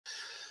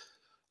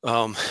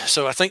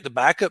So I think the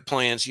backup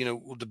plans,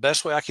 the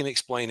best way I can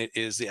explain it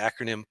is the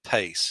acronym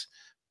PACE,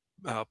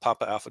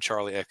 Papa Alpha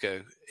Charlie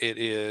Echo. It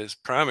is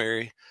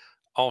primary,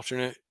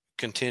 alternate,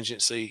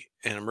 contingency,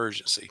 and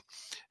emergency.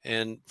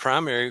 And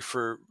primary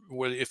for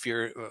what if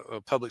you're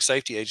a public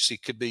safety agency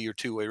could be your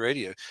two-way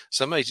radio.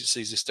 Some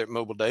agencies it's their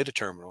mobile data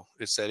terminal.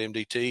 It's that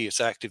MDT. It's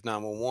active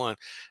 911.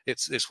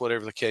 It's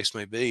whatever the case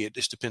may be. It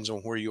just depends on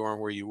where you are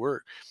and where you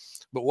work.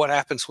 But what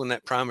happens when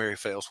that primary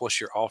fails?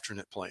 What's your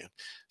alternate plan?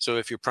 So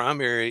if your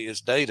primary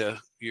is data,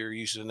 you're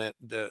using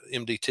the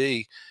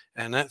MDT,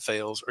 and that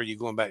fails, are you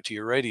going back to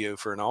your radio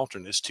for an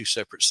alternate? It's two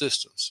separate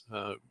systems.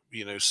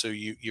 So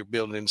you're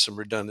building in some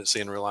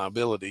redundancy and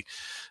reliability.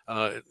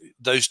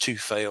 Those two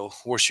fail.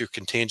 What's your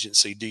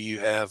contingency? Do you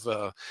have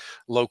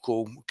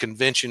local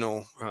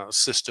conventional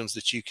systems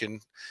that you can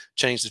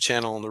change the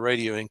channel on the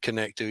radio and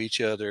connect to each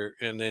other?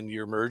 And then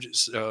your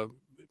emergency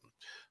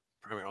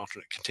primary,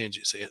 alternate,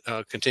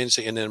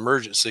 contingency, and then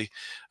emergency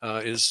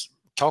is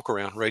talk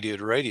around radio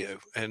to radio.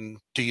 And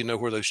do you know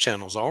where those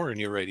channels are in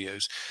your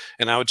radios?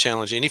 And I would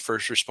challenge any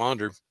first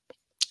responder,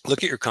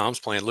 look at your comms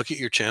plan, look at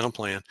your channel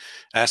plan,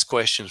 ask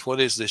questions.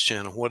 What is this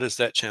channel? What does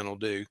that channel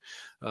do?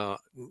 I'm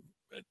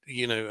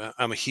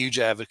a huge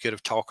advocate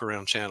of talk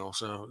around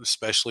channels,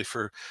 especially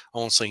for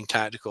on-scene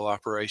tactical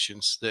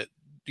operations, that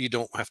you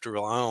don't have to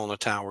rely on a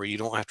tower. You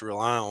don't have to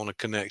rely on a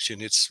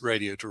connection. It's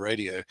radio to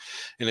radio,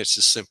 and it's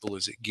as simple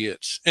as it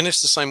gets. And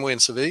it's the same way in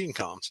civilian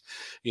comms.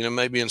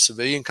 Maybe in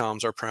civilian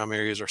comms, our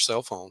primary is our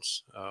cell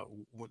phones.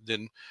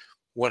 Then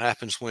what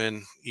happens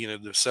when,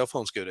 the cell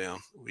phones go down?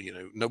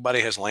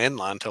 Nobody has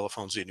landline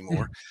telephones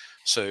anymore.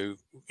 So,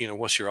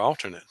 what's your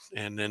alternate?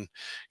 And then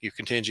your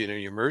contingent and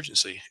your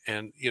emergency.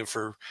 And,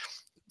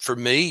 for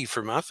me,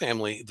 for my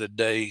family, the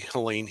day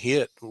Helene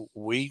hit,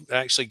 we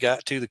actually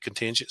got to the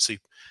contingency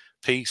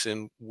piece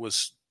and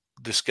was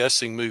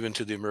discussing moving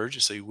to the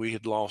emergency. We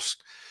had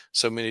lost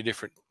so many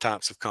different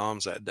types of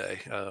comms that day.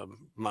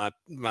 My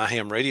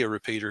ham radio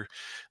repeater,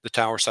 the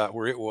tower site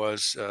where it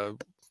was,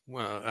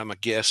 I'm a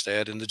guest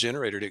at, and the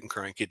generator didn't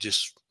crank.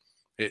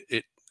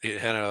 It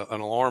had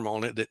an alarm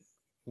on it that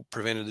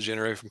prevented the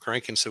generator from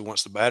cranking. So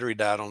once the battery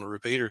died on the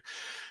repeater,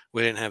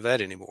 we didn't have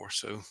that anymore.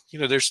 So,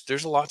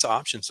 there's lots of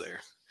options there,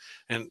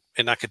 and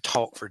I could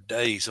talk for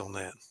days on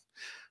that.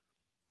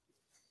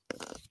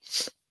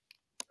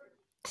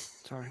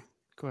 Sorry,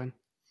 go ahead.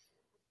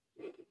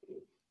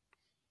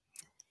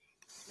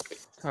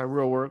 All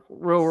right,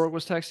 real work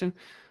was texting.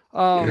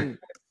 I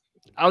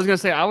was gonna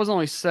say I was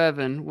only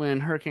 7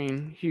 when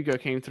Hurricane Hugo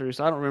came through,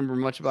 so I don't remember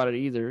much about it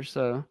either.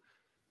 So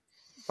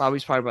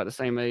Bobby's probably about the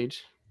same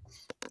age.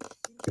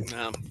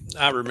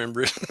 I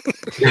remember it.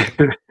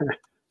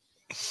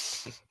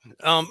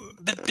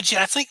 But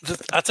yeah, I think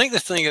the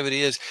thing of it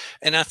is,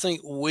 and I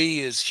think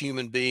we as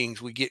human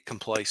beings, we get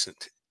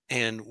complacent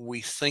and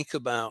we think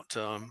about.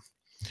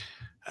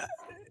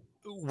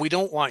 We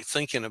don't like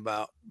thinking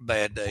about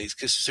bad days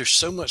because there's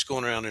so much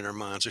going around in our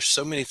minds. There's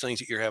so many things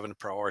that you're having to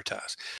prioritize.